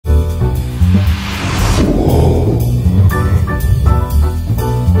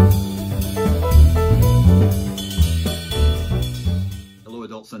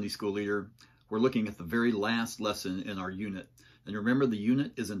here, we're looking at the very last lesson in our unit. And remember, the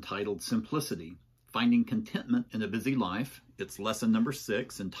unit is entitled Simplicity, Finding Contentment in a Busy Life. It's lesson number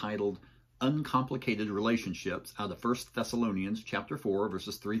 6, entitled Uncomplicated Relationships, out of 1 Thessalonians chapter 4,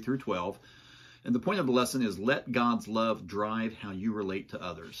 verses 3 through 12. And the point of the lesson is, let God's love drive how you relate to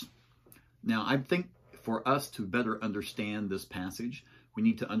others. Now, I think for us to better understand this passage, we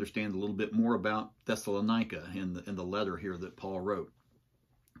need to understand a little bit more about Thessalonica in the letter here that Paul wrote.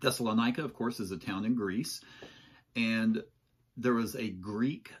 Thessalonica, of course, is a town in Greece, and there was a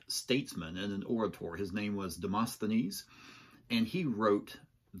Greek statesman and an orator. His name was Demosthenes, and he wrote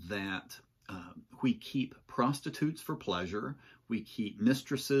that we keep prostitutes for pleasure, we keep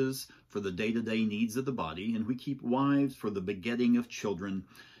mistresses for the day-to-day needs of the body, and we keep wives for the begetting of children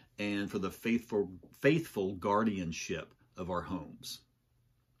and for the faithful guardianship of our homes.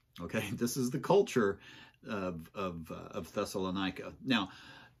 Okay, this is the culture of Thessalonica. Now,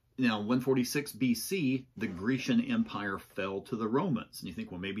 146 BC, the Grecian Empire fell to the Romans. And you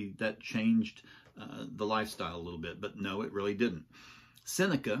think, well, maybe that changed the lifestyle a little bit. But no, it really didn't.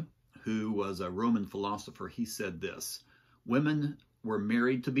 Seneca, who was a Roman philosopher, he said this: women were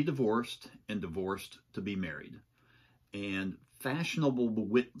married to be divorced and divorced to be married. And fashionable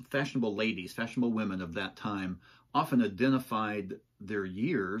ladies, fashionable women of that time often identified their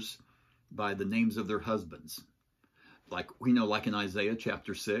years by the names of their husbands. Like we know, like in Isaiah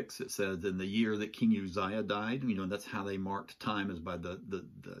chapter 6, it says in the year that King Uzziah died, that's how they marked time, is by the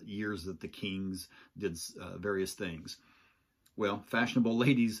years that the kings did various things. Well, fashionable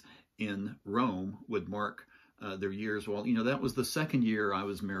ladies in Rome would mark their years. Well, that was the second year I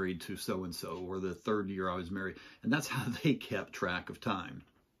was married to so-and-so, or the third year I was married. And that's how they kept track of time.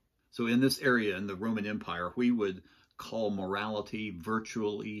 So in this area, in the Roman Empire, we would call morality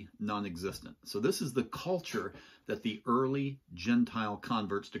virtually non-existent. So this is the culture that the early Gentile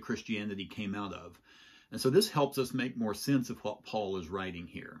converts to Christianity came out of. And so this helps us make more sense of what Paul is writing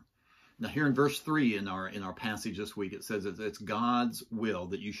here. Now here in verse 3 in our passage this week, it says it's God's will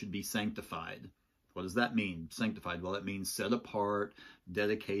that you should be sanctified. What does that mean, sanctified? Well, it means set apart,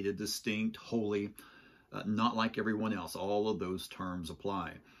 dedicated, distinct, holy, not like everyone else. All of those terms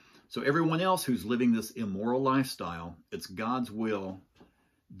apply. So everyone else who's living this immoral lifestyle, it's God's will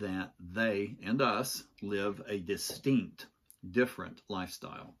that they and us live a distinct, different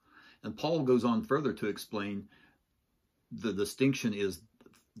lifestyle. And Paul goes on further to explain the distinction is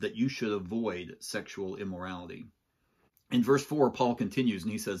that you should avoid sexual immorality. In verse 4, Paul continues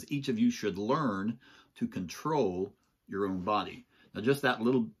and he says, each of you should learn to control your own body. Now, just that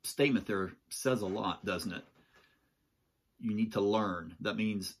little statement there says a lot, doesn't it? You need to learn. That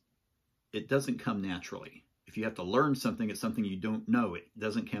means it doesn't come naturally. If you have to learn something, it's something you don't know. It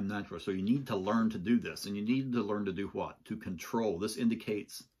doesn't come natural. So you need to learn to do this. And you need to learn to do what? To control. This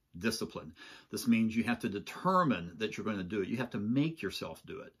indicates discipline. This means you have to determine that you're going to do it. You have to make yourself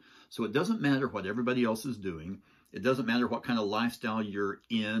do it. So it doesn't matter what everybody else is doing. It doesn't matter what kind of lifestyle you're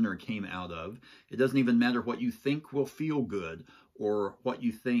in or came out of. It doesn't even matter what you think will feel good or what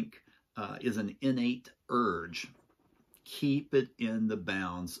you think is an innate urge. Keep it in the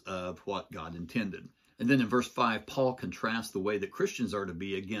bounds of what God intended. And then in verse 5, Paul contrasts the way that Christians are to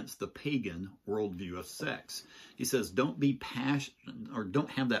be against the pagan worldview of sex. He says, don't be passionate, or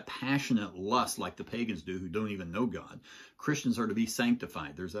don't have that passionate lust like the pagans do who don't even know God. Christians are to be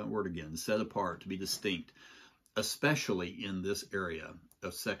sanctified. There's that word again, set apart, to be distinct, especially in this area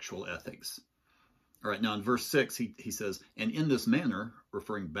of sexual ethics. All right, now in verse 6, he says, and in this manner,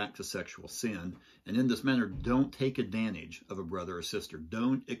 referring back to sexual sin, and in this manner, don't take advantage of a brother or sister.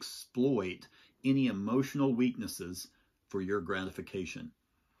 Don't exploit any emotional weaknesses for your gratification.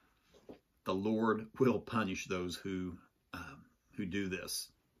 The Lord will punish those who do this.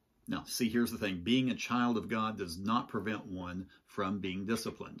 Now, see, here's the thing. Being a child of God does not prevent one from being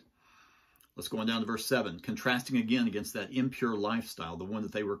disciplined. Let's go on down to verse 7, contrasting again against that impure lifestyle, the one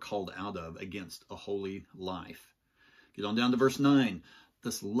that they were called out of, against a holy life. Get on down to verse 9,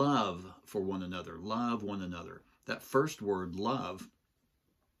 this love for one another, love one another. That first word, love,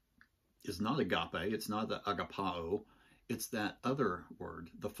 is not agape, it's not the agapao, it's that other word,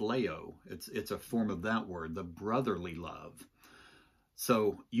 the phileo. It's a form of that word, the brotherly love.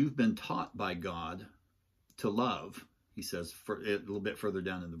 So you've been taught by God to love, he says a little bit further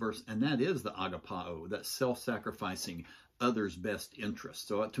down in the verse, and that is the agapao, that self-sacrificing, others' best interest.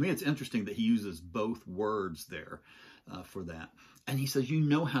 So to me, it's interesting that he uses both words there for that. And he says, you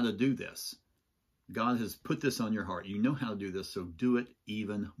know how to do this. God has put this on your heart. You know how to do this, so do it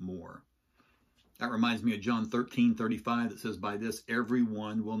even more. That reminds me of John 13:35 that says, by this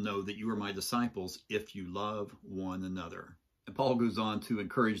everyone will know that you are my disciples if you love one another. And Paul goes on to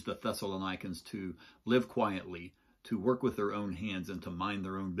encourage the Thessalonians to live quietly, to work with their own hands, and to mind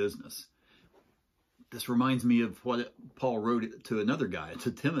their own business. This reminds me of what Paul wrote to another guy,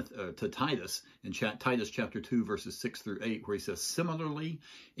 to Titus, in Titus chapter 2, verses 6 through 8, where he says, "Similarly,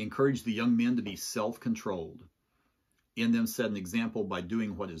 encourage the young men to be self-controlled. In them set an example by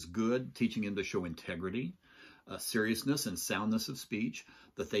doing what is good, teaching them to show integrity, seriousness, and soundness of speech,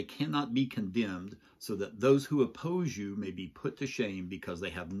 that they cannot be condemned, so that those who oppose you may be put to shame because they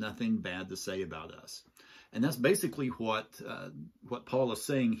have nothing bad to say about us." And that's basically what Paul is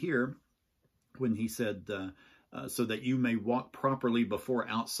saying here when he said, so that you may walk properly before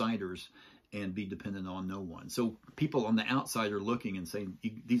outsiders and be dependent on no one. So people on the outside are looking and saying,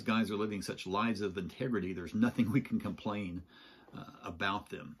 these guys are living such lives of integrity, there's nothing we can complain about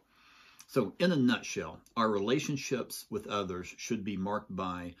them. So in a nutshell, our relationships with others should be marked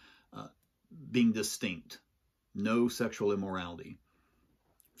by being distinct, no sexual immorality.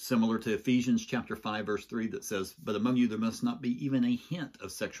 Similar to Ephesians chapter 5, verse 3 that says, "But among you there must not be even a hint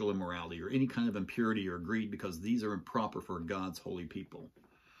of sexual immorality or any kind of impurity or greed, because these are improper for God's holy people."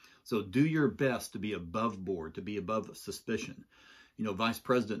 So do your best to be above board, to be above suspicion. You know, Vice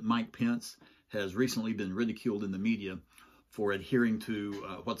President Mike Pence has recently been ridiculed in the media for adhering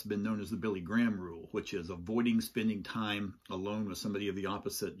to what's been known as the Billy Graham rule, which is avoiding spending time alone with somebody of the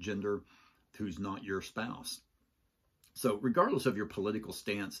opposite gender who's not your spouse. So regardless of your political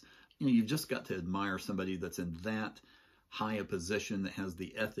stance, you know, you've just got to admire somebody that's in that high a position, that has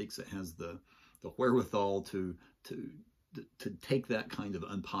the ethics, that has the wherewithal to take that kind of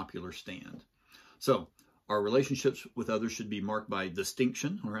unpopular stand. So our relationships with others should be marked by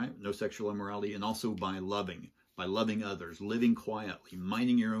distinction, all right, no sexual immorality, and also by loving others, living quietly,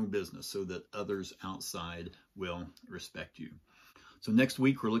 minding your own business so that others outside will respect you. So next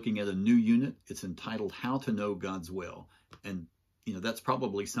week, we're looking at a new unit. It's entitled How to Know God's Will. And, you know, that's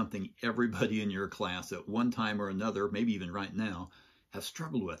probably something everybody in your class at one time or another, maybe even right now, have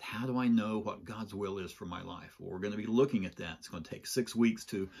struggled with. How do I know what God's will is for my life? Well, we're going to be looking at that. It's going to take 6 weeks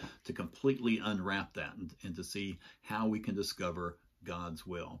to completely unwrap that and to see how we can discover God's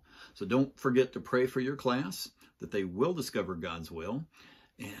will. So don't forget to pray for your class, that they will discover God's will.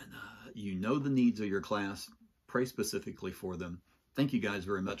 And you know the needs of your class. Pray specifically for them. Thank you guys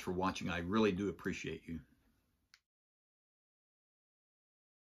very much for watching. I really do appreciate you.